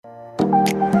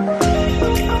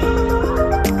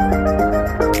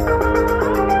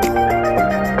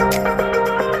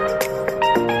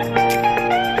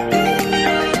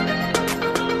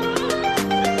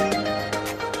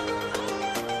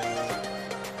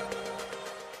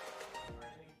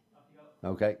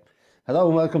Okay. Hello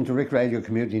and welcome to Rick Radio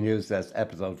Community News Desk,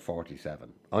 episode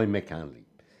 47. I'm Mick Hanley.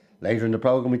 Later in the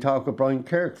programme, we talk with Brian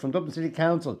Kirk from Dublin City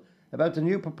Council about the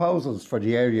new proposals for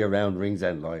the area around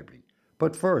Ringsend Library.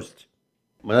 But first,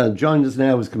 joining us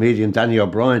now is comedian Danny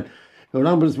O'Brien, who,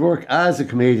 along with his work as a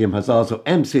comedian, has also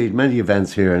emceed many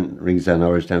events here in Ringsend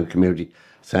Irishtown Community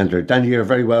Centre. Danny, you're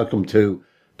very welcome to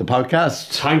the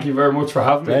podcast. Thank you very much for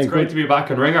having me. It's great to be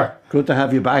back in Ringer. Good to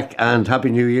have you back, and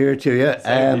Happy New Year to you.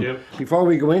 Same to you. Before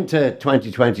we go into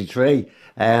 2023,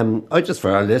 I just, for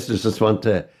our listeners, just want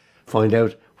to find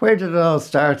out, where did it all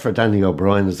start for Danny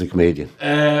O'Brien as a comedian?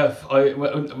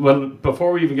 Well,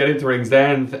 before we even get into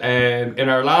Ringsend, in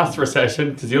our last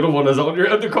recession, because the other one is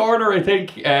around the corner, I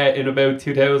think, in about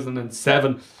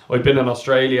 2007, I'd been in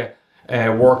Australia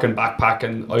working,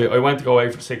 backpacking. I went to go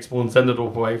away for 6 months, ended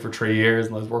up away for 3 years,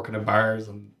 and I was working in bars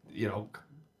and,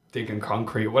 digging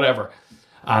concrete, whatever,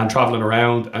 and travelling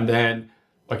around. And then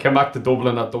I came back to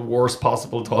Dublin at the worst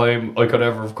possible time I could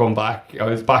ever have come back. I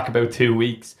was back about 2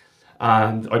 weeks,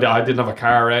 and I didn't have a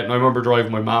car yet. And I remember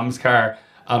driving my mum's car,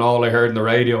 and all I heard in the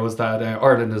radio was that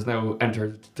Ireland has now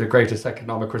entered the greatest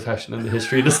economic recession in the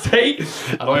history of the state.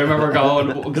 And I remember going,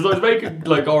 because I was making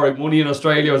alright money in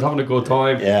Australia, I was having a good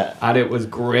time, and it was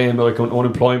grim.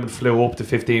 Unemployment flew up to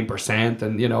 15%,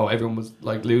 and everyone was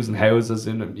losing houses,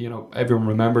 and everyone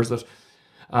remembers it.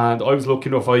 And I was lucky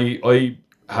enough, I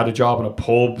had a job in a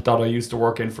pub that I used to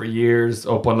work in for years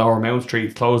up on Lower Mount Street.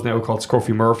 It's closed now, called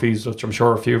Scruffy Murphy's, which I'm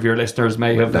sure a few of your listeners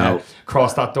may have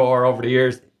crossed that door over the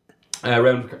years.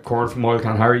 Around the corner from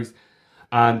Oilcan Harry's,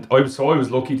 and I was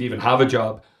lucky to even have a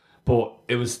job, but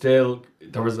it was still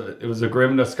it was a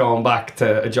grimness going back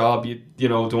to a job you'd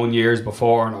done years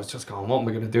before, and I was just going, what am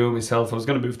I going to do with myself? I was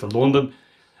going to move to London.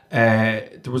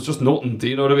 There was just nothing. Do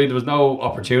you know what I mean? There was no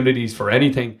opportunities for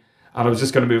anything, and I was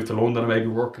just going to move to London and maybe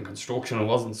work in construction. It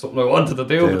wasn't something I wanted to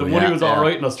do, but the money was all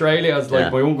right in Australia. As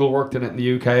my uncle worked in it in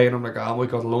the UK, and I'm like, I might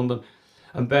go to London,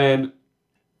 and then.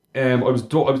 I was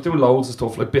doing loads of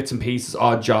stuff, like bits and pieces,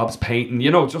 odd jobs, painting,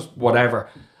 just whatever.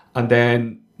 And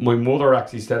then my mother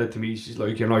actually said it to me. She's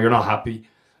like, you're not happy.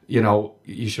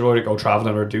 You should either go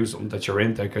travelling or do something that you're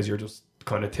into, because you're just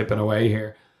kind of tipping away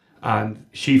here. And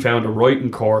she found a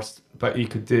writing course that you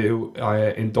could do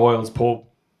in Doyle's pub.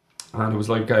 And it was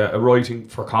like a writing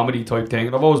for comedy type thing.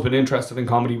 And I've always been interested in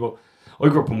comedy, but I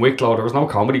grew up in Wicklow. There was no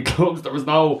comedy clubs. There was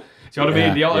no... Do you know what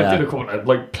I mean? I did a couple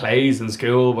of plays in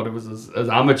school, but it was as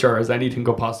amateur as anything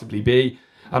could possibly be.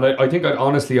 And I think I'd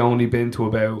honestly only been to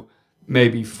about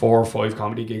maybe 4 or 5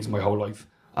 comedy gigs my whole life.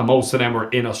 And most of them were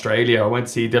in Australia. I went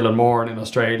to see Dylan Moore in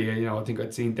Australia. I think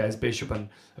I'd seen Des Bishop and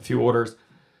a few others.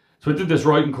 So I did this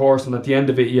writing course, and at the end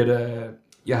of it, you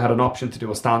had an option to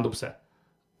do a stand-up set.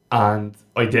 And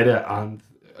I did it, and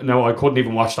no, I couldn't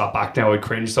even watch that back now. I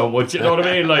cringed so much, you know what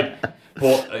I mean?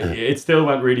 But it still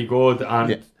went really good,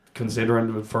 and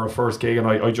considering it for a first gig, and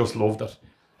I just loved it.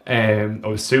 I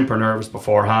was super nervous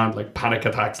beforehand, panic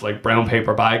attacks, brown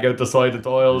paper bag out the side of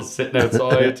Doyle's, sitting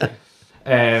outside.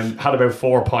 Had about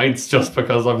 4 pints just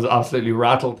because I was absolutely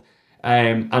rattled.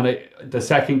 The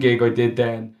second gig I did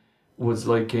then was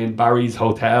in Barry's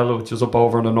Hotel, which was up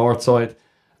over on the north side,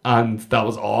 and that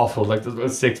was awful. There was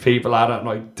about 6 people at it, and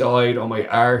I died on my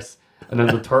arse. And then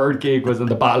the third gig was in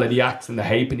the Battle of the Axe in the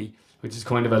Halfpenny, which is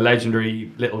kind of a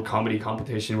legendary little comedy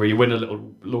competition where you win a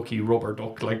little lucky rubber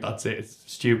duck. That's it. It's a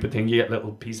stupid thing. You get a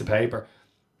little piece of paper.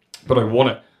 But I won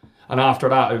it. And after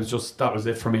that, that was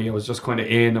it for me. I was just kind of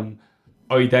in. And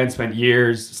I then spent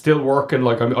years still working.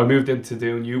 I moved into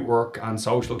doing youth work and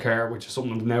social care, which is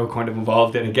something I'm now kind of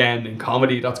involved in again in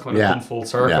comedy. That's kind of come full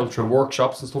circle through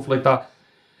workshops and stuff like that.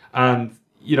 And,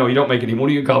 you don't make any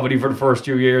money in comedy for the first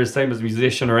few years, same as a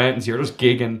musician or anything. So you're just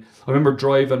gigging. I remember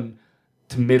driving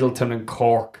to Middleton and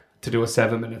Cork to do a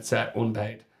 7-minute set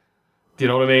unpaid. Do you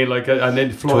know what I mean? And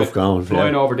then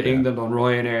flying over to England on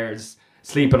Ryanair's,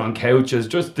 sleeping on couches.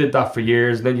 Just did that for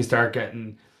years. And then you start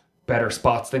getting better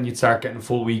spots. Then you'd start getting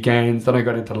full weekends. Then I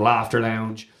got into the Laughter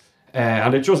Lounge,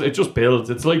 and it just builds.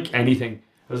 It's like anything.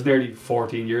 It was nearly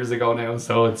 14 years ago now,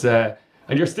 so it's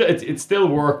and you're still it's still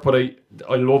work, but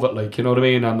I love it. You know what I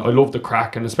mean? And I love the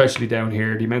crack, and especially down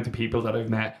here, the amount of people that I've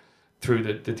met through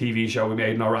the TV show we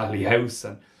made in O'Reilly House,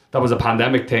 and that was a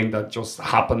pandemic thing that just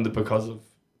happened because of,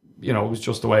 it was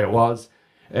just the way it was.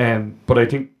 But I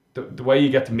think the way you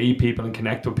get to meet people and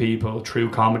connect with people through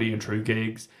comedy and through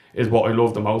gigs is what I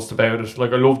love the most about it. I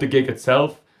love the gig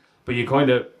itself, but you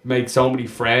kind of make so many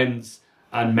friends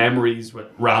and memories with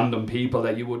random people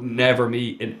that you would never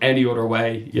meet in any other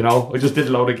way. I just did a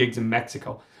load of gigs in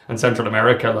Mexico and Central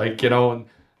America, and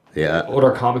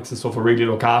other comics and stuff will really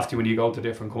look after you when you go to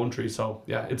different countries. So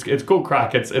it's good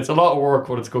crack. It's a lot of work,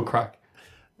 but it's good crack.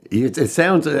 It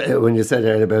sounds, when you said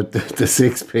earlier about the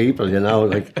six people,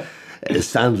 like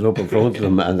standing up in front of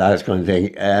them and that kind of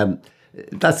thing,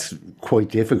 that's quite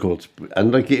difficult.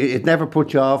 And like, it never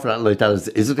put you off or anything like that.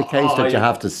 Is it the case that you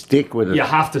have to stick with it? You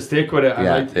have to stick with it.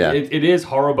 And it is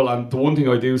horrible. And the one thing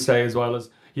I do say as well is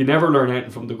you never learn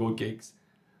anything from the good gigs.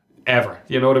 Ever.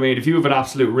 You know what I mean? If you have an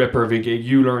absolute ripper of a gig,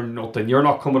 you learn nothing. You're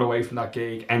not coming away from that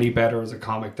gig any better as a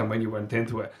comic than when you went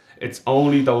into it. It's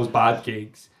only those bad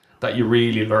gigs that you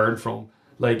really learn from.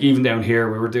 Like, even down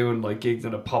here, we were doing like gigs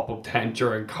in a pop-up tent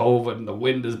during COVID, and the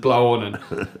wind is blowing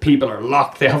and people are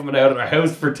locked. They haven't been out of their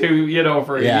house for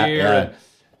for a year.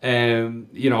 And,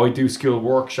 I do school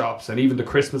workshops, and even the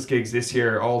Christmas gigs this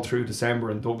year, all through December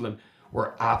in Dublin,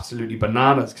 were absolutely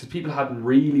bananas because people hadn't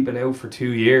really been out for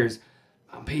 2 years.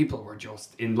 And people were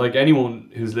just in, like,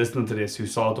 anyone who's listening to this who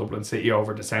saw Dublin City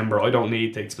over December, I don't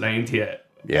need to explain to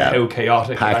you how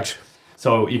chaotic it was.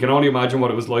 So you can only imagine what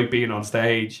it was like being on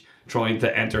stage trying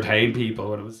to entertain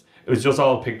people. And it was just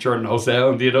all picture and no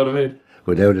sound, you know what I mean?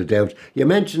 Without a doubt. You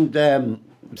mentioned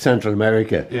Central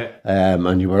America,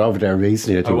 and you were over there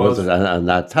recently, I think, was it? And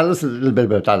that. Tell us a little bit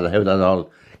about that and how that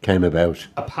all came about.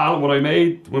 When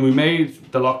we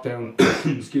made the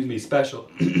lockdown,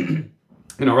 special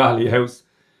in O'Reilly House,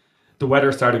 the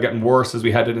weather started getting worse as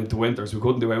we headed into winter, so we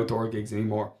couldn't do outdoor gigs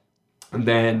anymore. And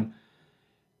then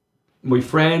my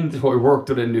friend who I worked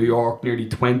with in New York nearly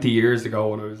 20 years ago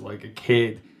when I was like a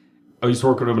kid, I used to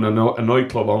work with him in a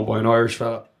nightclub owned by an Irish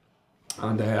fella,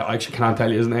 and I actually can't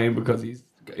tell you his name because he's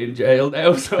in jail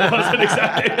now, so it wasn't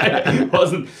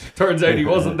exactly turns out he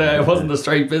wasn't a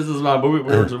straight businessman, but we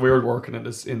were working in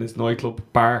this nightclub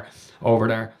bar over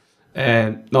there,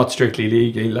 not strictly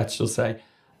legally, let's just say.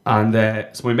 And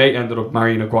so my mate ended up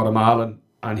marrying a Guatemalan,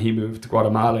 and he moved to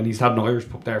Guatemala, and he's had an Irish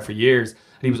pub there for years,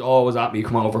 and he was always at me,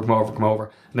 come over. And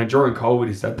then during COVID,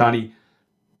 he said, Danny,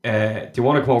 do you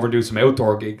want to come over and do some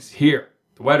outdoor gigs here?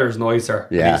 The weather's nicer.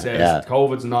 And he says,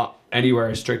 COVID's not anywhere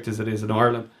as strict as it is in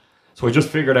Ireland. So I just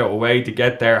figured out a way to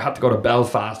get there. I had to go to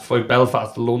Belfast, fly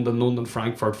Belfast to London,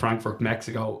 Frankfurt,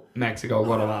 Mexico,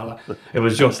 Guatemala. It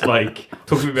was just like,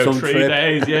 took me about 3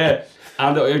 days,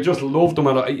 And I just loved them.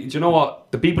 And do you know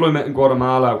what? The people I met in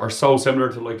Guatemala are so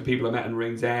similar to like the people I met in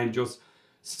Ringsend. Just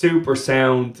super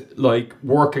sound, like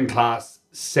working class,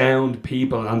 sound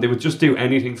people. And they would just do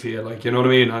anything for you, like, you know what I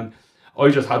mean? And I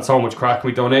just had so much crack.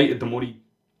 We donated the money.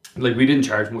 Like, we didn't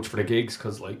charge much for the gigs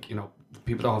because, like,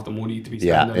 people don't have the money to be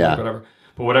spending or whatever.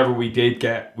 But whatever we did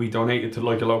get, we donated to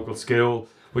like a local school,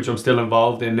 which I'm still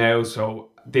involved in now. So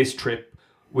this trip,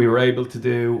 we were able to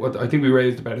do, I think we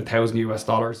raised about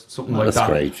 $1,000 something like that. That's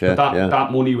great, yeah.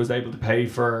 That money was able to pay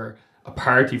for a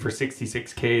party for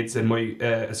 66 kids in my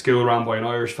a school run by an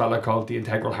Irish fella called the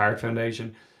Integral Heart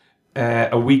Foundation.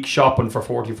 A week shopping for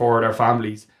 44 of their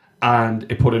families,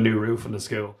 and it put a new roof on the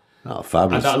school. Oh,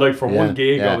 fabulous. And that, like, for one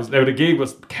gig, the gig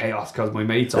was chaos because my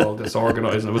mates all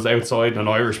disorganised and it was outside in an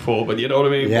Irish pub, and you know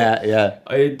what I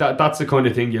mean? That's the kind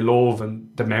of thing you love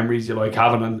and the memories you like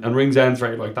having, and Ringsend's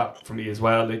very like that for me as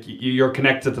well. Like, you're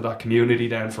connected to that community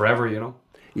then forever,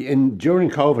 And during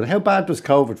COVID, how bad was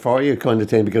COVID for you, kind of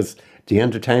thing? Because the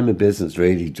entertainment business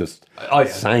really just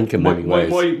sank in many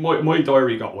ways. My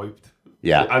diary got wiped.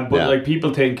 Like,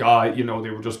 people think, they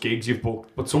were just gigs you've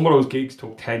booked, but some of those gigs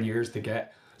took 10 years to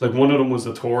get. Like, one of them was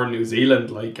a tour in New Zealand,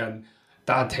 like, and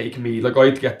that taken me, like, I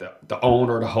had to get the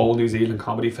owner of the whole New Zealand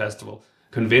Comedy Festival,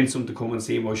 convince him to come and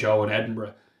see my show in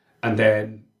Edinburgh, and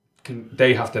then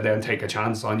they have to then take a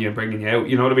chance on you and bringing you out,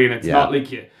 you know what I mean? It's not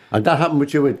like you... And that happened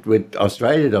with you with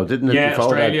Australia, though, didn't it? Yeah,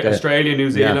 Australia, New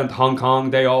Zealand, Hong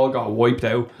Kong, they all got wiped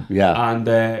out. Yeah. And,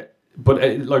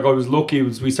 like, I was lucky,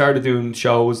 we started doing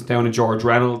shows down in George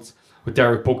Reynolds with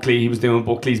Derek Buckley. He was doing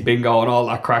Buckley's Bingo and all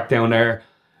that crack down there.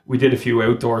 We did a few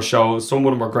outdoor shows. Some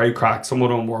of them were great crack. Some of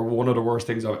them were one of the worst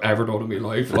things I've ever done in my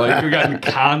life. Like, we're getting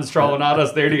cans thrown at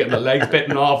us, nearly getting the legs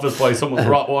bitten off us by someone's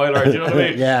Rottweiler. Do you know what I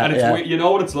mean? And it's you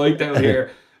know what it's like down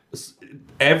here.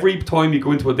 Every time you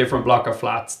go into a different block of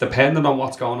flats, depending on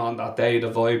what's going on that day,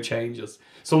 the vibe changes.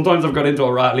 Sometimes I've got into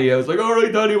a rattly, I was like, all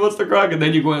right, Danny, what's the crack? And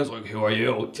then you go in, it's like, who are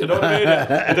you? Do you know what I mean?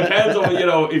 It depends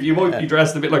on, if you might be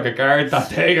dressed a bit like a guard that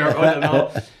day, or I don't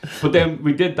know. But then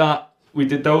we did that. We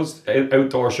did those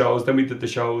outdoor shows. Then we did the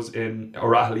shows in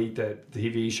O'Reilly, the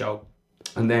TV show.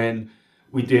 And then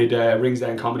we did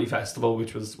Ringsend Comedy Festival,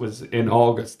 which was in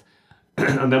August.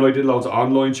 And then I did loads of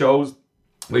online shows,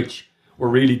 which were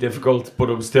really difficult, but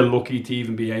I was still lucky to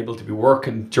even be able to be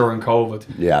working during COVID.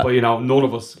 Yeah. But, none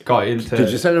of us got into... Did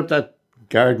you set up that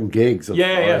garden gigs? So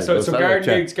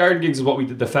garden gigs is what we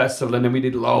did, the festival, and then we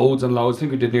did loads and loads. I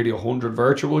think we did nearly 100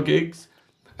 virtual gigs,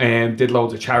 and did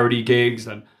loads of charity gigs,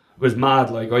 and was mad.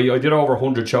 Like I did over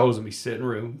 100 shows in my sitting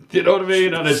room. Do you know what I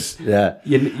mean? And it's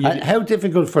How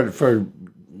difficult for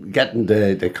getting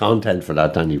the content for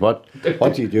that, Danny? What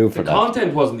do you do for that? The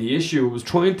content wasn't the issue. It was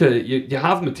trying to you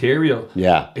have material.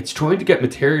 Yeah, it's trying to get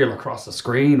material across the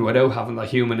screen without having that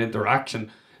human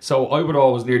interaction. So I would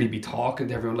always nearly be talking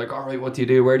to everyone like, all right, what do you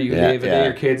do? Where do you live? And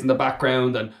your kids in the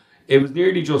background. And it was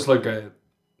nearly just like a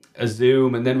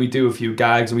Zoom. And then we do a few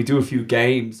gags and we do a few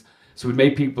games. So we'd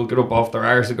make people get up off their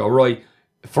arse and go, right,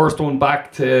 first one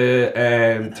back to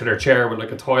their chair with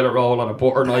like a toilet roll and a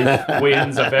butter knife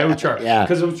wins a voucher.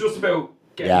 Because it was just about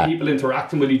getting people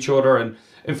interacting with each other. And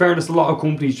in fairness, a lot of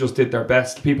companies just did their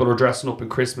best. People were dressing up in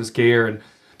Christmas gear and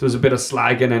there was a bit of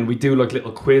slagging and we do like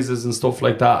little quizzes and stuff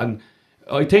like that. And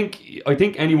I think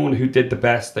anyone who did the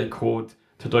best they could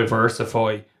to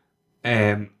diversify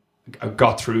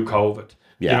got through COVID.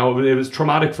 Yeah. You know, it was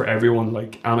traumatic for everyone.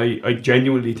 Like, and I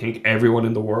genuinely think everyone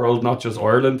in the world, not just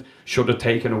Ireland, should have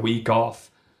taken a week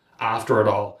off after it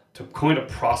all to kind of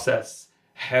process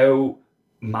how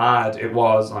mad it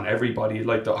was on everybody.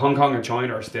 Like, the Hong Kong and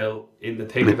China are still in the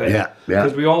thick of it.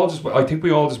 Because I think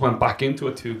we all just went back into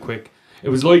it too quick. It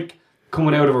was like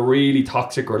coming out of a really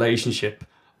toxic relationship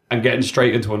and getting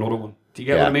straight into another one. Do you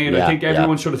get what I mean? I think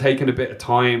everyone should have taken a bit of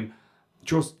time,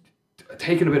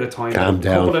 calm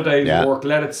down, a couple of days work,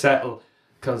 let it settle.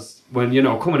 Because when,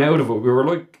 coming out of it, we were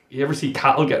like, you ever see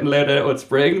cattle getting let out at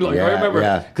spring? Like, I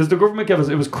remember, because the government gave us,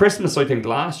 it was Christmas, I think,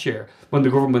 last year, when the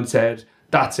government said,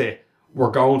 that's it, we're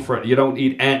going for it, you don't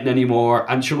need anything anymore.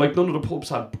 And sure, like, none of the pubs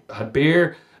had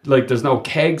beer, like, there's no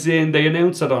kegs in. They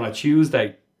announced it on a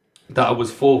Tuesday that it was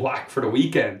full whack for the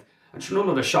weekend. And sure, none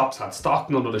of the shops had stock,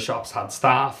 none of the shops had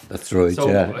staff. That's right, so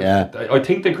I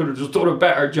think they could have just done a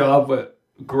better job with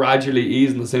gradually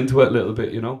easing us into it a little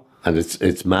bit, And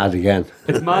it's mad again.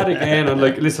 It's mad again. And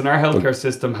like, listen, our healthcare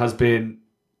system has been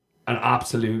an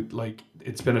absolute, like,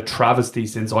 it's been a travesty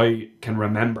since I can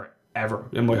remember ever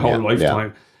in my whole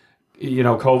lifetime.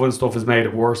 COVID and stuff has made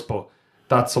it worse, but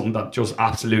that's something that just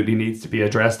absolutely needs to be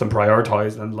addressed and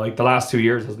prioritised. And like, the last 2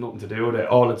 years has nothing to do with it.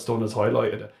 All it's done is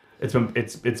highlighted it.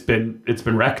 It's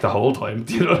been wrecked the whole time.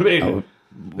 Do you know what I mean?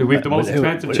 We have the most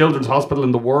expensive children's hospital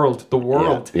in the world.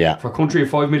 For a country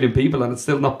of 5 million people, and it's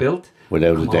still not built.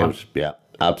 Without a doubt,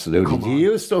 absolutely. Do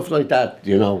you use stuff like that?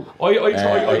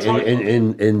 I try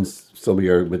in some of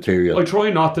your material. I try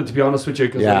not to be honest with you,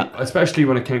 because especially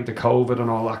when it came to COVID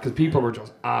and all that, because people were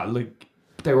just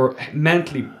they were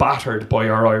mentally battered by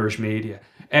our Irish media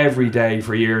every day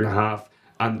for a year and a half.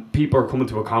 And people are coming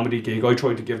to a comedy gig. I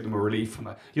try to give them a relief from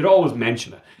it. You'd always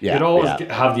mention it. You'd always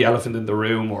have the elephant in the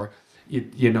room, or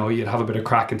you'd have a bit of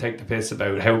crack and take the piss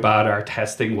about how bad our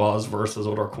testing was versus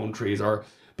other countries.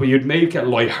 But you'd make it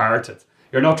lighthearted.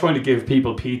 You're not trying to give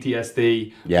people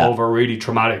PTSD over a really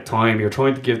traumatic time. You're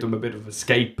trying to give them a bit of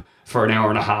escape for an hour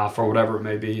and a half or whatever it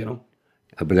may be.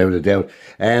 Without a doubt.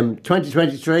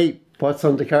 2023. What's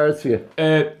on the cards for you?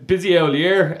 Busy all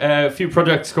year. A few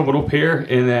projects coming up here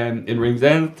in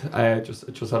Ringsend.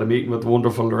 Just had a meeting with the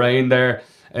wonderful Lorraine there.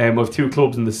 We have 2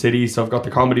 clubs in the city. So I've got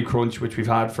the Comedy Crunch, which we've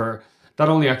had that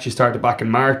only actually started back in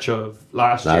March of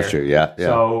last year. Last year.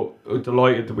 So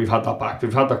delighted that we've had that back.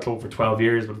 We've had that club for 12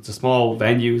 years, but it's a small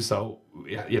venue. So,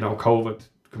 COVID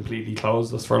completely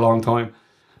closed us for a long time.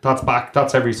 That's back.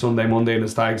 That's every Sunday, Monday in the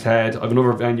Stag's Head. I've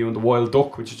another venue in the Wild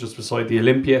Duck, which is just beside the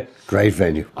Olympia. Great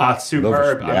venue. It's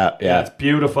superb. It's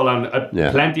beautiful, and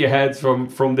plenty of heads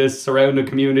from this surrounding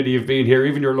community have been here.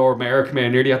 Even your Lord Mayor came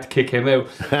in, nearly had to kick him out.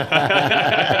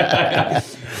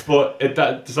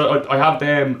 But so I have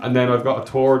them, and then I've got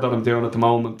a tour that I'm doing at the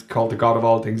moment called The God of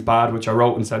All Things Bad, which I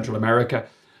wrote in Central America.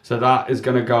 So that is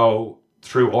going to go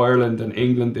through Ireland and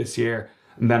England this year,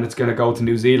 and then it's going to go to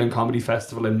New Zealand Comedy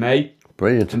Festival in May.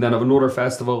 Brilliant. And then I have another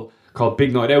festival called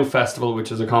Big Night Out Festival,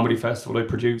 which is a comedy festival I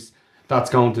produce.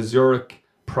 That's going to Zurich,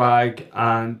 Prague,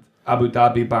 and Abu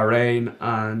Dhabi, Bahrain,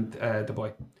 and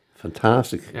Dubai.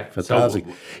 Fantastic. Fantastic.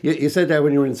 So, you said that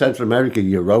when you were in Central America,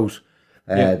 you wrote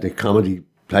the comedy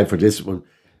play for this one.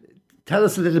 Tell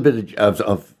us a little bit of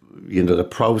the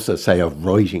process, say, of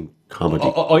writing comedy.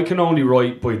 I can only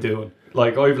write by doing.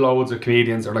 Like, I've loads of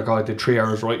comedians that are like, I did 3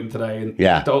 hours writing today. And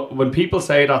when people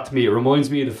say that to me, it reminds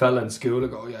me of the fella in school. I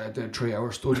go, I did 3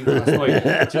 hours studying last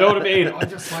night. Do you know what I mean? I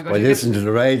just like, listen to the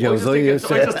radio. I just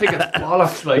think it's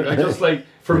bollocks. Like, I just like,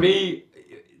 for me,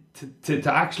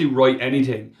 to actually write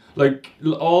anything, like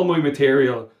all my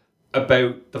material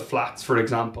about the flats, for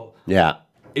example,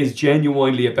 is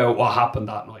genuinely about what happened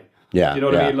that night. You know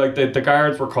what I mean? Like, the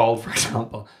guards were called, for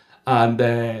example,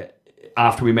 and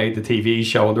after we made the TV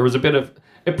show, and there was a bit of,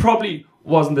 it probably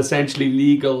wasn't essentially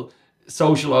legal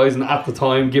socialising at the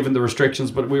time, given the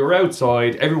restrictions, but we were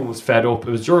outside. Everyone was fed up.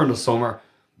 It was during the summer,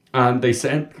 and they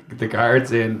sent the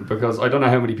guards in because I don't know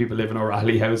how many people live in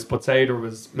O'Reilly House, but say there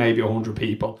was maybe 100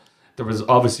 people. There was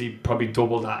obviously probably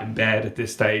double that in bed at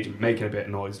this stage, making a bit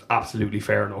of noise. Absolutely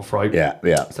fair enough, right?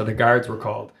 Yeah. So the guards were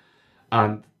called,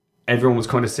 and everyone was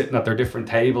kind of sitting at their different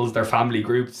tables, their family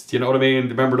groups. Do you know what I mean?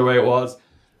 Remember the way it was?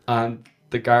 And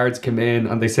the guards came in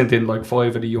and they sent in like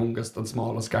 5 of the youngest and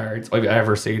smallest guards I've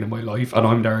ever seen in my life. And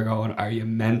I'm there going, are you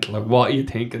mental? Like, what are you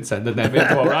thinking sending them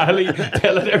into O'Reilly,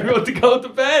 telling everyone to go to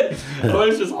bed? And I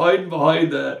was just hiding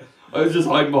behind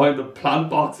the plant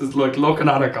boxes, like looking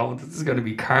at it going, this is going to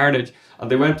be carnage. And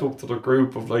they went up to the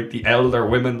group of like the elder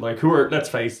women, like who are, let's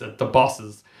face it, the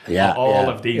bosses of all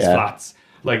of these flats.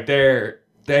 Like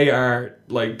they are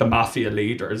like the mafia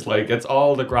leaders. Like it's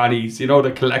all the grannies, you know,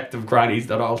 the collective grannies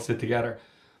that all sit together.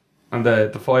 And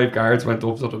the 5 guards went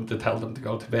up to them to tell them to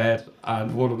go to bed.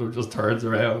 And one of them just turns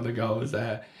around and goes,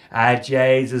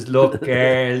 Jesus, look,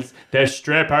 girls, the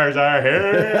strippers are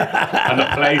here. And the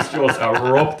place just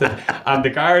erupted. And the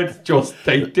guards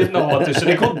they didn't know what to do.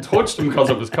 They couldn't touch them because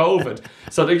it was COVID.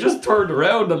 So they just turned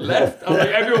around and left. And like,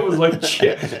 everyone was like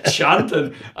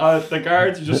chanting. The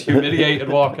guards were just humiliated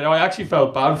walking out. I actually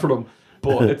felt bad for them.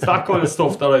 But it's that kind of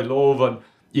stuff that I love. And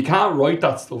you can't write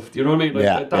that stuff. Do you know what I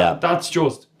mean? Like, that's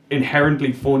just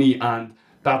inherently funny. And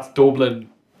that's Dublin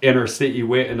inner city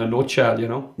wit in a nutshell, you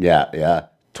know? Yeah.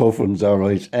 Tough ones, all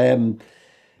right.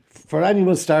 For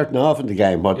anyone starting off in the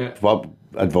game, what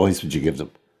advice would you give them?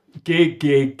 Gig,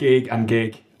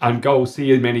 and go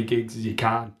see as many gigs as you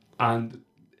can. And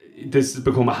this has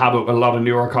become a habit with a lot of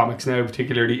newer comics now,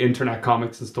 particularly internet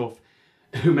comics and stuff,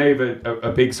 who may have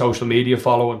a big social media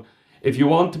following. If you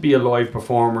want to be a live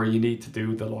performer, you need to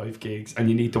do the live gigs, and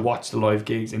you need to watch the live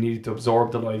gigs, and you need to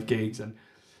absorb the live gigs, and,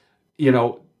 you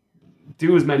know,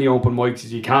 do as many open mics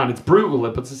as you can. It's brutal,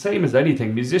 but it's the same as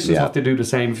anything. Musicians have to do the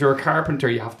same. If you're a carpenter,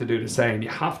 you have to do the same. You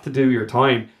have to do your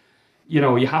time. You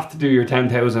know, you have to do your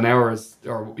 10,000 hours,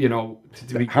 or, you know,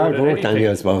 to be hard good at work, Danny,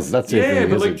 I suppose. That's it.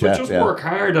 But just work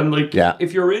hard, and like,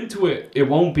 if you're into it, it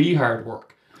won't be hard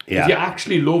work. If you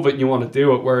actually love it and you want to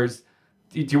do it, whereas,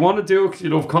 do you want to do it because you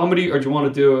love comedy, or do you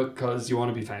want to do it because you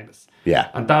want to be famous? Yeah.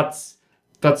 And that's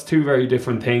 2 very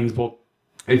different things. But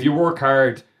if you work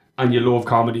hard and you love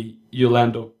comedy, you'll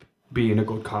end up being a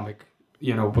good comic,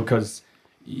 you know, because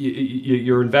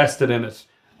you're invested in it,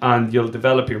 and you'll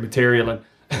develop your material,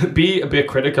 and be a bit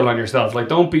critical on yourself. Like,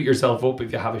 don't beat yourself up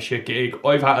if you have a shit gig.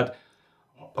 I've had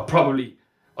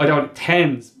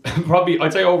tens, probably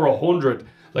I'd say over 100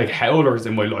 like howlers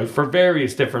in my life for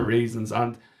various different reasons,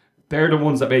 and they're the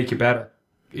ones that make you better.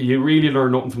 You really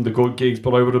learn nothing from the good gigs,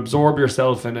 but I would absorb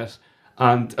yourself in it.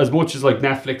 And as much as like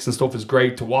Netflix and stuff is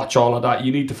great to watch all of that,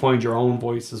 you need to find your own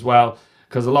voice as well.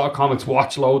 Because a lot of comics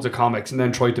watch loads of comics and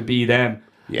then try to be them.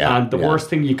 And the worst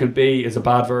thing you can be is a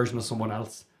bad version of someone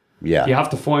else. You have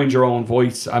to find your own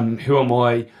voice. And who am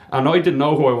I? And I didn't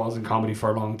know who I was in comedy for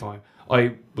a long time.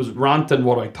 I was ranting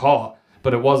what I thought,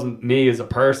 but it wasn't me as a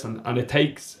person. And it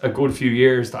takes a good few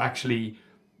years to actually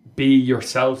be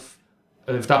yourself,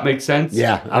 if that makes sense.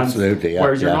 Yeah, absolutely.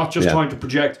 Whereas you're not just trying to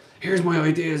project, here's my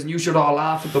ideas and you should all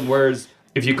laugh at them. Whereas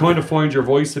if you kind of find your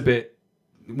voice a bit,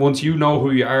 once you know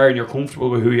who you are and you're comfortable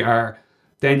with who you are,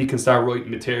 then you can start writing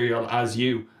material as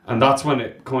you. And that's when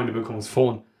it kind of becomes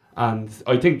fun. And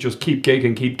I think just keep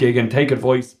gigging, take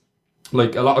advice.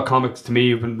 Like a lot of comics to me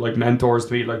have been like mentors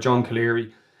to me, like John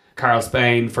Cleary, Carl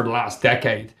Spain for the last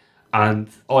decade. And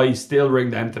I still ring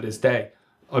them to this day.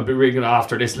 I'll be ringing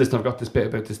after this. Listen, I've got this bit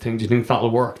about this thing. Do you think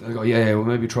that'll work? And I go, yeah, well,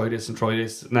 maybe try this. And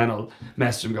then I'll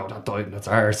message them and go, that died and that's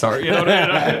ours. Sorry. You know what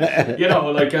I mean? You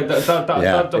know, like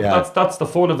that's the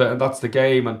fun of it, and that's the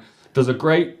game. And there's a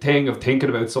great thing of thinking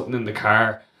about something in the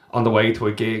car on the way to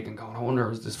a gig and going, I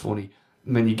wonder, is this funny?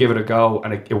 And then you give it a go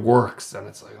and it works, and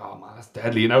it's like, oh man, that's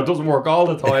deadly. You know, it doesn't work all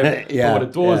the time, but when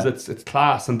it does, it's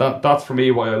class. And that's for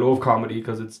me why I love comedy,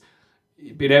 because it's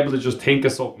being able to just think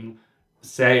of something,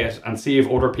 say it, and see if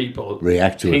other people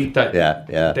react to think that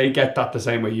they get that the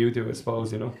same way you do, I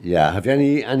suppose, you know. Yeah. Have you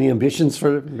any ambitions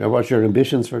for it? What's your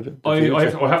ambitions for the I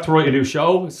have to write a new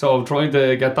show, so I'm trying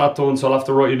to get that done. So I'll have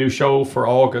to write a new show for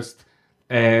August.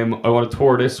 I want to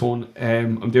tour this one.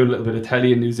 I'm doing a little bit of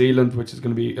telly in New Zealand, which is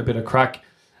going to be a bit of crack.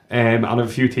 And I have a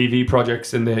few TV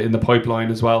projects in the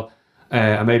pipeline as well.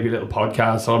 And maybe a little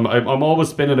podcast. So I'm always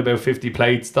spinning about 50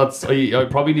 plates. I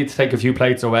probably need to take a few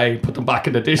plates away, put them back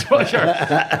in the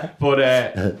dishwasher.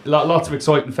 But lots of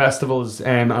exciting festivals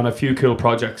and a few cool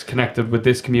projects connected with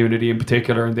this community in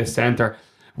particular in this centre,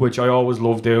 which I always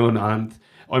love doing. And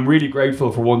I'm really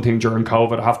grateful for one thing during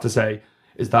COVID, I have to say.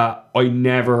 is that I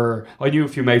knew a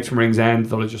few mates from Ringsend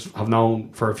that I just have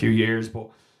known for a few years, but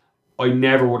I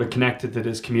never would have connected to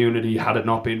this community had it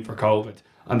not been for COVID.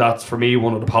 And that's, for me,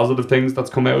 one of the positive things that's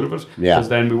come out of it. Yeah. Because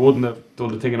then we wouldn't have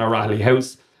done the thing in our Ratley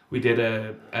house. We did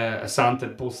a Santa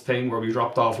bus thing where we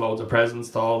dropped off loads of presents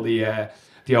to all the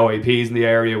OAPs in the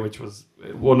area, which was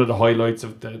one of the highlights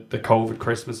of the COVID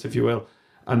Christmas, if you will.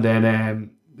 And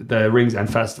then the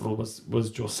Ringsend Festival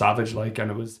was just savage, like,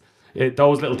 and it was...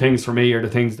 those little things for me are the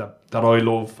things that I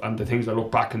love, and the things I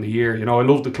look back in the year. You know, I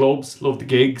love the clubs, love the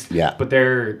gigs, yeah. But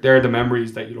they're the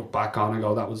memories that you look back on and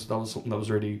go, that was something that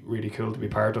was really, really cool to be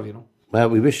part of, you know. Well,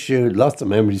 we wish you lots of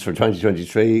memories for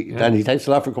 2023. Yeah. Danny, thanks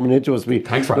a lot for coming into us. We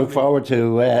look forward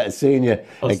to seeing you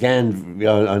again.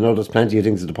 I know there's plenty of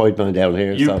things at the pipeline down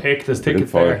here. You picked this ticket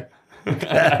there.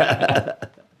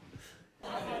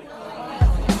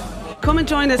 Come and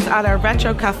join us at our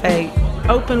Retro Cafe.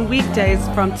 Open weekdays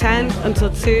from 10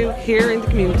 until 2 here in the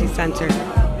community centre.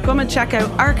 Come and check out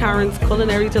our Karen's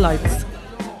culinary delights.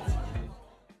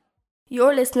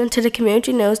 You're listening to the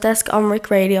Community News Desk on Rick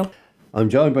Radio. I'm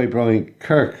joined by Brian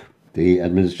Kirk, the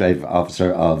Administrative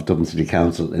Officer of Dublin City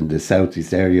Council in the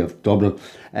southeast area of Dublin.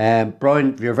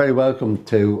 Brian, you're very welcome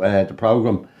to the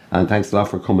programme, and thanks a lot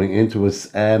for coming into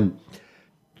us.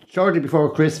 Shortly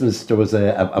before Christmas, there was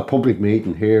a public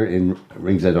meeting here in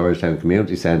Ringsend Irishtown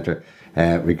Community Centre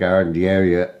regarding the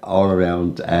area all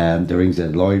around the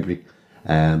Ringsend Library,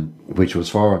 which was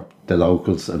for the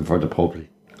locals and for the public.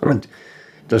 And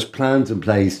there's plans in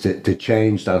place to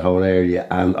change that whole area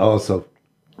and also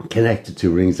connect it to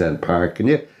Ringsend Park. Can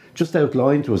you just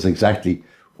outline to us exactly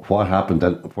what happened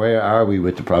and where are we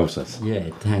with the process? Yeah,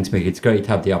 thanks, Mick. It's great to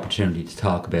have the opportunity to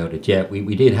talk about it. Yeah,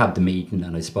 we did have the meeting,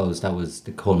 and I suppose that was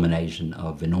the culmination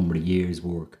of a number of years'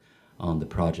 work on the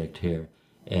project here.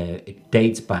 It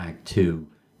dates back to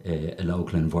a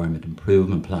local environment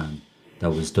improvement plan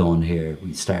that was done here.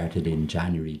 We started in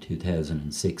January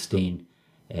 2016,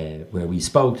 where we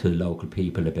spoke to the local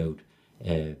people about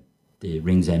the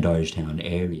Ringsend Irishtown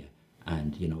area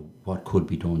and, you know, what could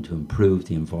be done to improve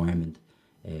the environment,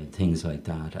 things like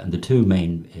that. And the two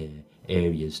main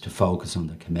areas to focus on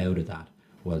that came out of that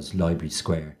was Library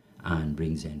Square and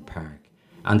Ringsend Park.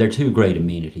 And they're two great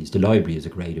amenities. The library is a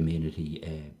great amenity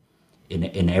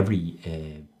in every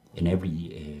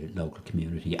local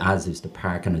community, as is the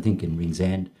park. And I think in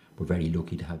Ringsend we're very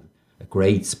lucky to have a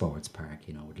great sports park,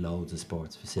 you know, with loads of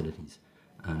sports facilities.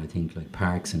 And I think like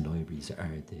parks and libraries are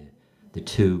the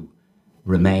two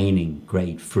remaining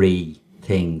great free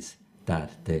things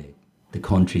that the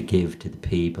country give to the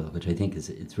people, which I think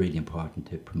it's really important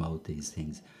to promote these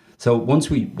things. So once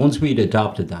we'd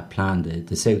adopted that plan,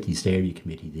 the South East Area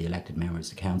Committee, the elected members,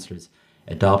 the councillors,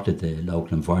 adopted the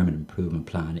local environment improvement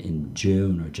plan in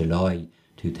June or July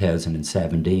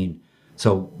 2017.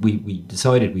 So we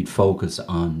decided we'd focus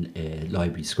on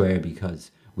Library Square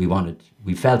because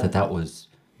we felt that was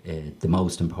the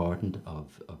most important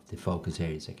of the focus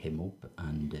areas that came up,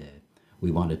 and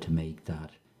we wanted to make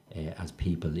that, as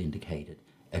people indicated,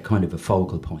 a kind of a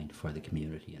focal point for the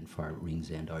community and for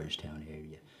Ringsend Irishtown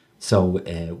area. So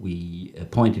we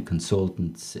appointed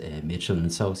consultants, Mitchell and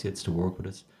Associates, to work with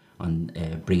us on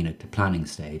bringing it to planning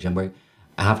stage. And we're,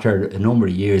 after a number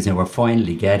of years now, we're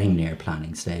finally getting near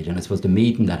planning stage. And I suppose the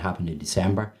meeting that happened in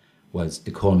December was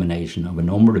the culmination of a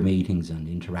number of meetings and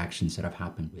interactions that have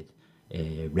happened with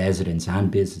residents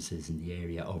and businesses in the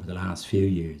area over the last few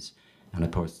years. And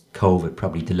of course, COVID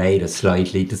probably delayed us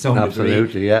slightly to some degree.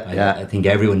 Absolutely, yeah. I think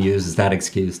everyone uses that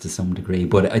excuse to some degree.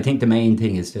 But I think the main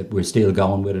thing is that we're still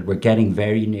going with it. We're getting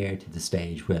very near to the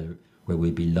stage where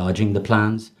we'll be lodging the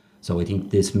plans. So I think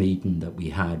this meeting that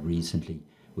we had recently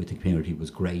with the community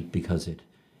was great because it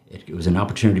was an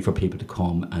opportunity for people to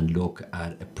come and look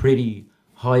at a pretty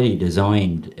highly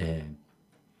designed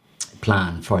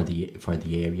plan for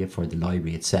the area, for the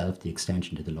library itself, the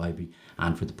extension to the library,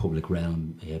 and for the public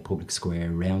realm, public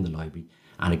square around the library.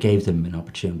 And it gave them an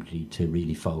opportunity to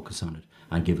really focus on it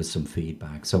and give us some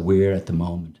feedback. So we're at the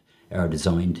moment, our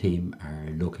design team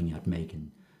are looking at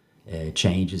making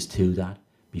changes to that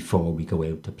before we go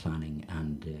out to planning.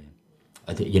 And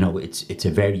I think, you know, it's a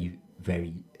very,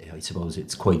 very, I suppose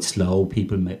it's quite slow,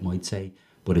 people might say,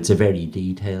 but it's a very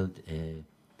detailed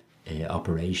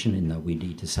operation in that we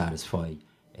need to satisfy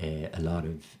a lot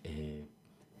of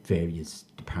various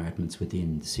departments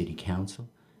within the City Council.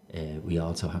 We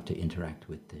also have to interact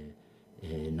with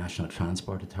the National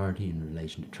Transport Authority in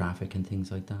relation to traffic and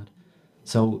things like that.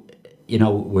 So, you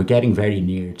know, we're getting very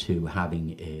near to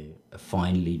having a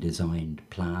finally designed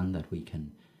plan that we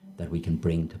can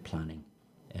bring to planning,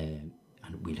 and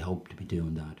we'd hope to be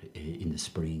doing that in the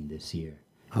spring this year.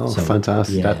 Oh,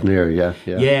 fantastic! That near, yeah.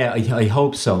 Yeah, I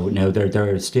hope so. Now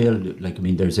there are still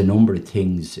there's a number of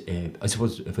things. I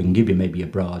suppose if I can give you maybe a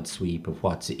broad sweep of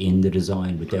what's in the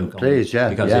design without going,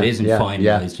 because it isn't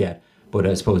finalised yet. But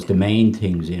I suppose the main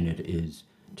things in it is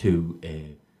to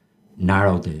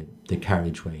narrow the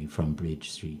carriageway from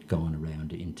Bridge Street going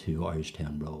around into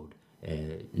Irishtown Road,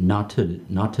 not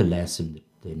to lessen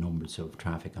the numbers of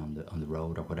traffic on the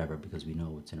road or whatever, because we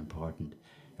know it's an important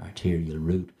arterial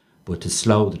route, but to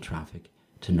slow the traffic,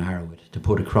 to narrow it, to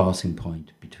put a crossing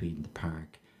point between the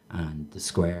park and the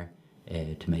square,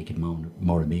 to make it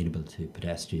more amenable to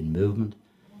pedestrian movement,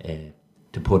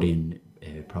 to put in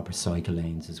proper cycle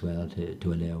lanes as well,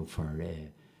 to allow for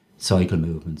cycle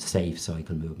movement, safe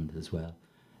cycle movement as well,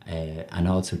 and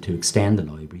also to extend the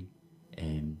library,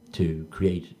 to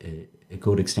create a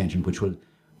good extension which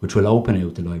will open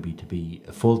out the library to be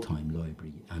a full-time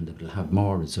library, and it will have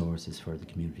more resources for the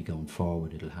community going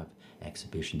forward. It'll have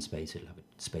exhibition space, it'll have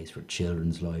a space for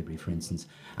children's library, for instance,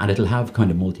 and it'll have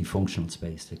kind of multifunctional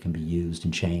space that can be used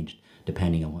and changed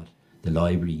depending on what the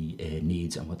library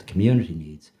needs and what the community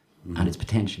needs. And it's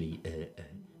potentially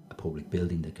a public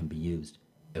building that can be used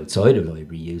outside of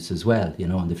library use as well,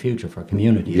 in the future for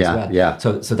community as well. Yeah.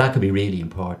 So that could be really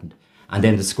important. And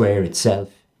then the square itself,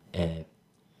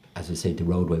 as I said, the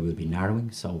roadway will be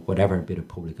narrowing, so whatever bit of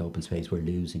public open space we're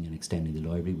losing and extending the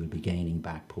library, we'll be gaining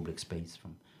back public space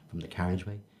from the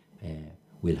carriageway.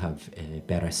 We'll have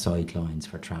better sight lines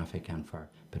for traffic and for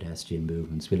pedestrian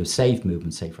movements. We'll have safe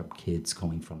movements, say, for kids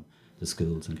coming from the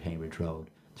schools on Cambridge Road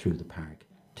through the park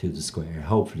to the square,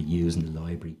 hopefully using the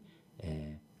library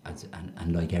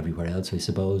and like everywhere else, I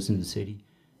suppose, in the city.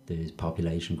 There's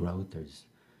population growth, there's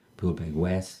Poolbeg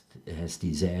West,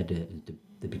 SDZ,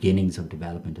 the beginnings of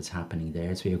development is happening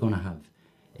there. So you're going to have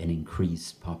an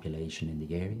increased population in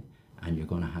the area, and you're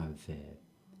going to have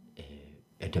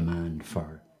a demand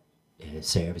for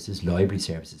services, library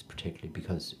services particularly,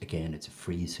 because again it's a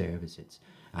free service.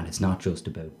 It's not just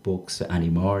about books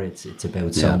anymore. It's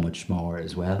about so much more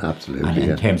as well. Absolutely. And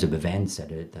in terms of events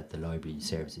that the library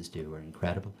services do are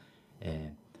incredible.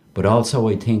 But also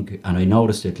I think, and I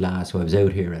noticed it I was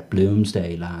out here at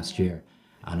Bloomsday last year,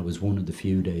 and it was one of the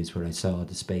few days where I saw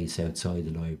the space outside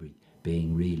the library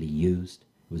being really used.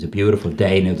 It was a beautiful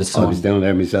day. Now the sun, I was down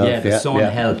there myself. Yeah, the sun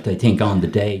helped, I think, on the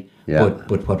day. Yeah.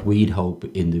 But what we'd hope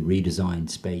in the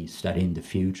redesigned space, that in the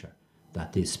future,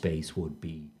 that this space would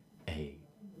be a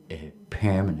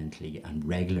permanently and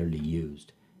regularly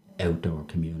used outdoor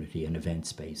community and event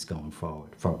space going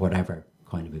forward for whatever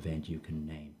kind of event you can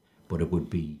name. But it would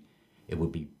be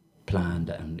planned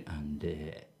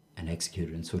and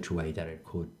executed in such a way that it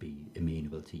could be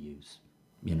amenable to use,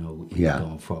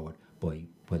 going forward, by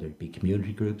whether it be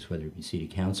community groups, whether it be city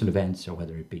council events, or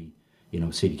whether it be,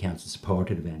 city council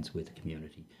supported events with the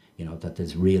community, that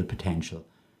there's real potential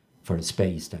for a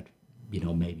space that,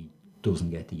 maybe doesn't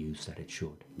get the use that it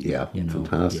should. Yeah,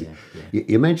 fantastic. Yeah.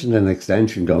 You mentioned an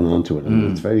extension going on to it,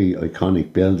 and it's a very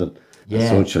iconic building. As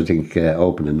such, I think,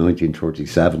 opened in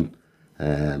 1937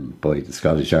 by the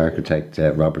Scottish architect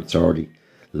Robert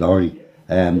Lowry.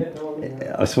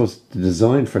 I suppose the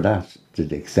design for that,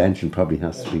 the extension probably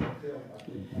has to be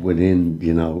within,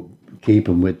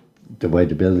 keeping with the way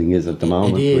the building is at the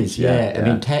moment. It is, I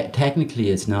mean, technically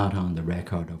it's not on the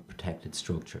record of protected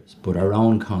structures, but our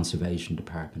own conservation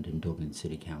department in Dublin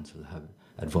City Council have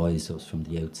advised us from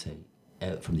the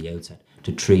outset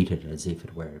to treat it as if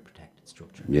it were a protected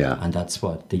structure. Yeah. And that's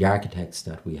what the architects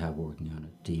that we have working on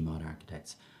it, DMOD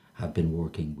architects, have been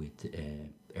working with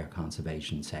our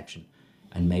conservation section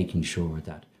and making sure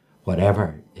that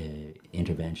whatever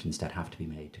interventions that have to be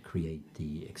made to create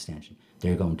the extension,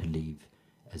 they're going to leave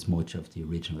as much of the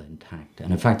original intact.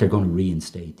 And in fact, they're going to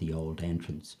reinstate the old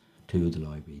entrance to the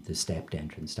library, the stepped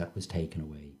entrance that was taken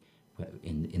away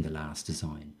in the last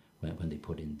design when they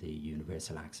put in the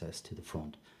universal access to the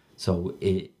front. So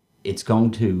it's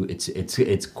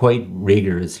quite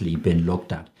rigorously been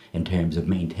looked at in terms of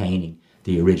maintaining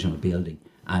the original building.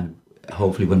 And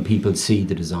hopefully when people see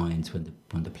the designs, when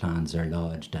the plans are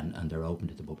lodged and they're open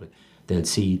to the public, they'll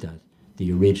see that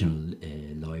the original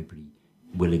library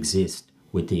will exist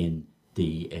within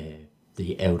the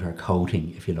outer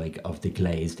coating, if you like, of the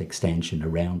glazed extension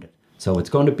around it. So it's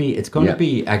going to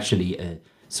be actually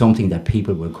something that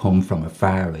people will come from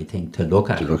afar, I think, to look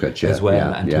at as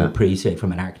well, and to appreciate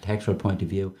from an architectural point of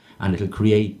view. And it'll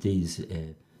create these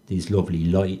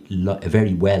lovely a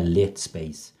very well lit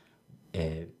space,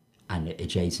 and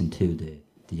adjacent to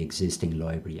the existing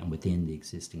library and within the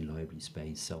existing library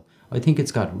space. So I think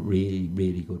it's got really,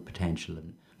 really good potential,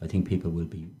 and I think people will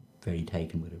be very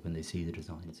taken with it when they see the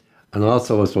designs. And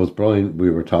also, I suppose, Brian, we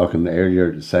were talking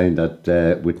earlier saying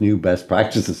that with new best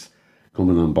practices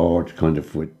coming on board, kind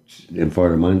of with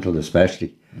environmental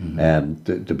especially,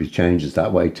 there'll be changes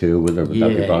that way too. Would that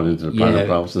be brought into the planning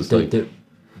process?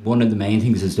 One of the main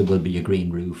things is there will be a green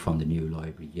roof on the new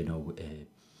library, you know,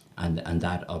 and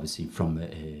that obviously from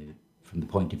the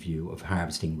point of view of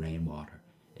harvesting rainwater,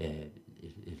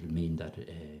 it'll mean that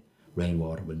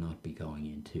rainwater will not be going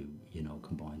into, you know,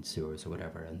 combined sewers or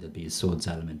whatever, and there'll be a SUDS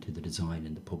element to the design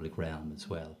in the public realm as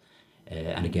well.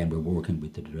 And again, we're working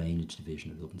with the Drainage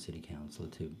Division of Dublin City Council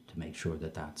to make sure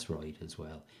that that's right as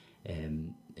well.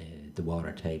 The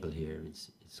water table here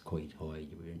is quite high.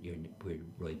 We're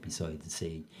right beside the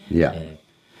sea. Yeah.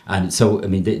 And so, I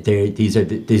mean, these are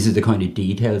the kind of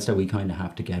details that we kind of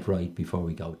have to get right before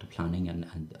we go to planning,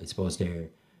 and I suppose these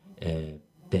are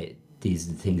the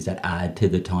things that add to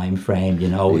the time frame. You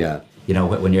know, you know,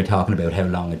 when you're talking about how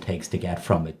long it takes to get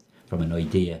from an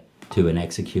idea to an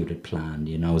executed plan.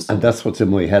 You know, so, and that's what's in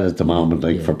my head at the moment.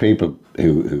 Like for people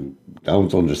who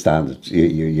don't understand it,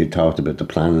 you talked about the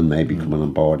planning maybe coming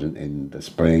on board in the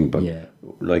spring, but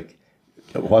like.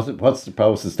 What's the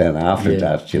process then after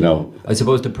that, you know? I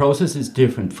suppose the process is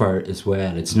different for it as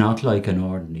well. It's not like an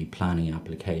ordinary planning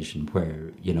application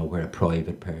where, you know, where a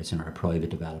private person or a private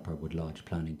developer would lodge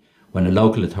planning. When a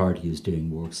local authority is doing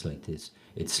works like this,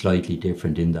 it's slightly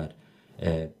different in that,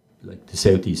 like the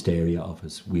Southeast Area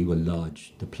Office, we will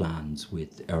lodge the plans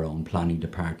with our own planning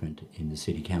department in the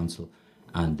City Council,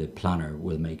 and the planner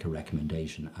will make a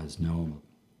recommendation as normal.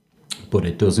 But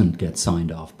it doesn't get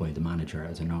signed off by the manager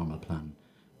as a normal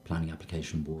planning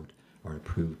application would, or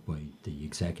approved by the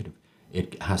executive.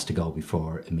 It has to go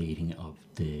before a meeting of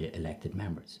the elected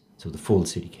members. So the full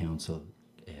City Council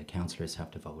councillors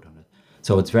have to vote on it.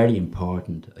 So it's very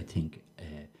important, I think,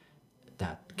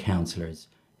 that councillors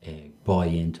buy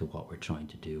into what we're trying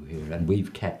to do here, and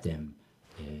we've kept them,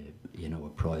 you know,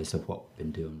 apprised of what we've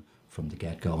been doing from the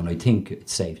get-go. And I think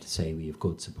it's safe to say we have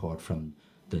good support from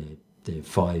the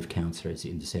 5 councillors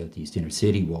in the South East Inner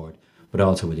City ward, but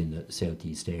also within the South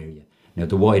East area. Now,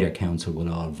 the wider council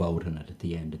will all vote on it at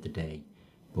the end of the day.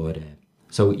 But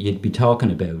so you'd be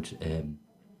talking about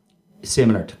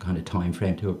similar to kind of time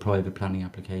frame to a private planning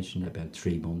application, about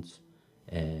 3 months.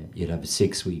 You'd have a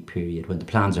 6-week period. When the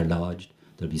plans are lodged,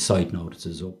 there'll be site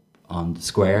notices up on the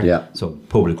square, so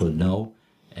public will know.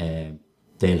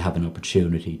 They'll have an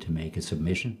opportunity to make a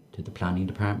submission to the planning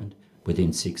department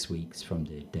within 6 weeks from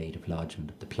the date of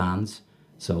lodgement of the plans.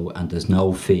 So, and there's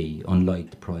no fee,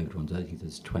 unlike the private ones. I think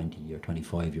there's 20 or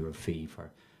 25 euro fee for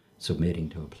submitting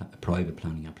to a private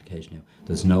planning application now.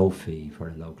 There's no fee for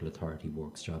a local authority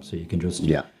works job, so you can just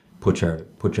put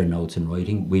your notes in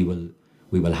writing. We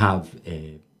will have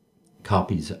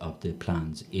copies of the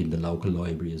plans in the local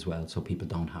library as well, so people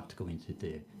don't have to go into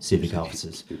the civic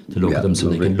offices to look at them. So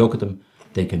they can look at them.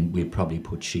 We'll probably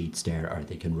put sheets there, or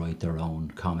they can write their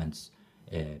own comments.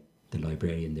 The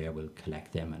librarian there will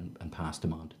collect them and pass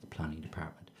them on to the planning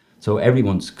department. So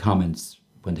everyone's comments,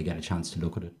 when they get a chance to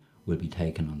look at it, will be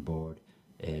taken on board.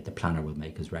 The planner will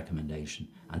make his recommendation,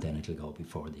 and then it'll go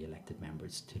before the elected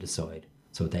members to decide.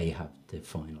 So they have the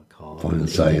final call in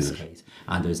this case.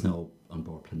 And there's no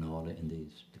onboard planola in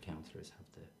these. The councillors have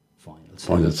the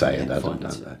final say in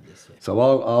that. So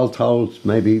all told,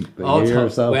 maybe a year or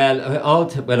so?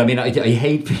 Well, I mean, I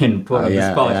hate being put on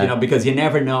the spot, you know, because you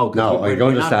never know. No, I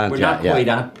understand. We're not quite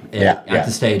at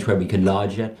the stage where we can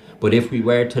lodge yet. But if we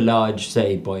were to lodge,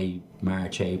 say, by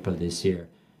March, April this year,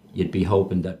 you'd be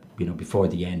hoping that, you know, before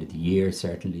the end of the year,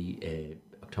 certainly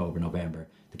October, November,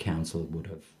 the council would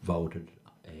have voted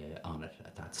on it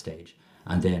at that stage.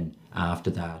 And then after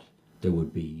that, there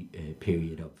would be a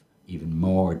period of even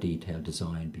more detailed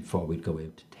design before we'd go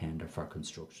out to tender for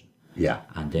construction.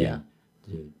 And then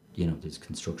there's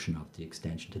construction of the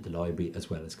extension to the library as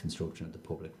well as construction of the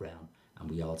public realm. And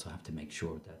we also have to make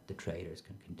sure that the traders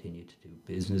can continue to do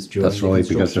business during That's right,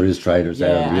 because there is traders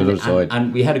there on the other side.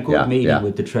 And we had a good meeting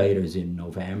with the traders in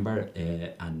November,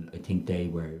 and I think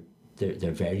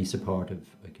they're very supportive,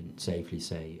 I can safely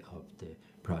say, of the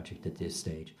project at this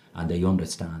stage. And they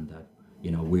understand that,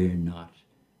 you know, we're not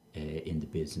in the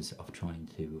business of trying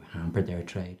to hamper their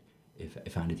trade.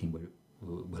 If anything,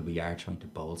 we are trying to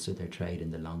bolster their trade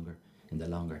in the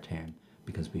longer term,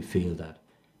 because we feel that,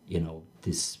 you know,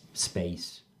 this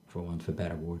space, for want of a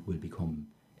better word, will become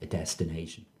a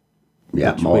destination.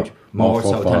 More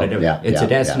so than it's a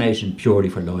destination purely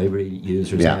for library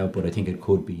users now, but I think it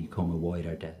could become a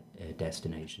wider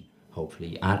destination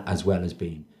hopefully, as well as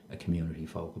being a community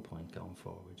focal point going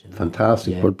forward. You know?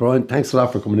 Fantastic. Yeah. Well, Brian, thanks a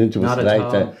lot for coming into us Not at today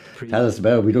all. to tell us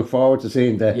about it. We look forward to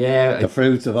seeing the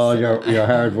fruits of all your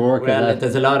hard work. Well,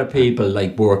 there's a lot of people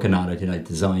like working on it, you know,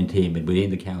 design team and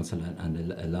within the council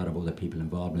and a lot of other people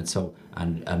involved in it. So,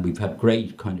 and we've had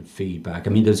great kind of feedback. I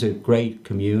mean, there's a great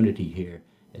community here.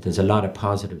 There's a lot of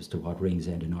positives to what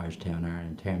Ringsend and Irish Town are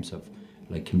in terms of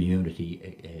like community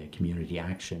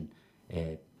action,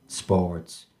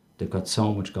 sports. They've got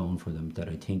so much going for them that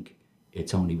I think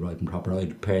it's only right and proper.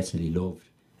 I'd personally love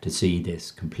to see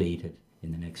this completed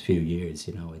in the next few years.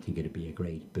 You know, I think it'd be a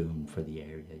great boom for the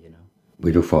area. You know,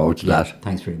 we look forward to that.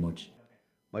 Thanks very much.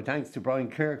 My thanks to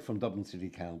Brian Kirk from Dublin City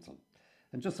Council.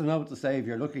 And just a note to say, if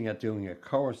you're looking at doing a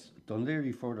course, Dún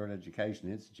Laoghaire Further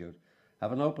Education Institute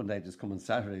have an open day this coming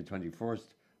Saturday,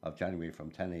 21st of January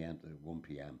from 10 a.m. to 1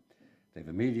 p.m. They have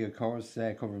a media course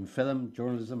covering film,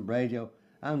 journalism, radio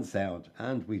and sound,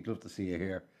 and we'd love to see you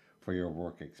here for your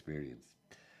work experience.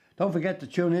 Don't forget to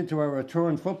tune into our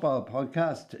Return Football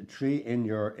podcast, 3 in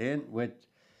You're In, with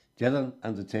Dylan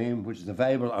and the team, which is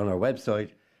available on our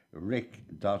website,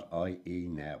 rick.ie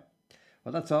now.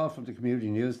 Well, that's all from the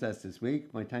Community News Desk this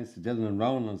week. My thanks to Dylan and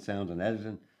Rowan on sound and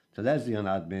editing, to Leslie on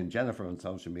admin, Jennifer on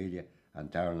social media,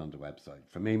 and Darren on the website.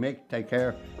 From me, Mick, take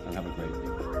care and have a great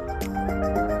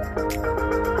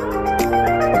week.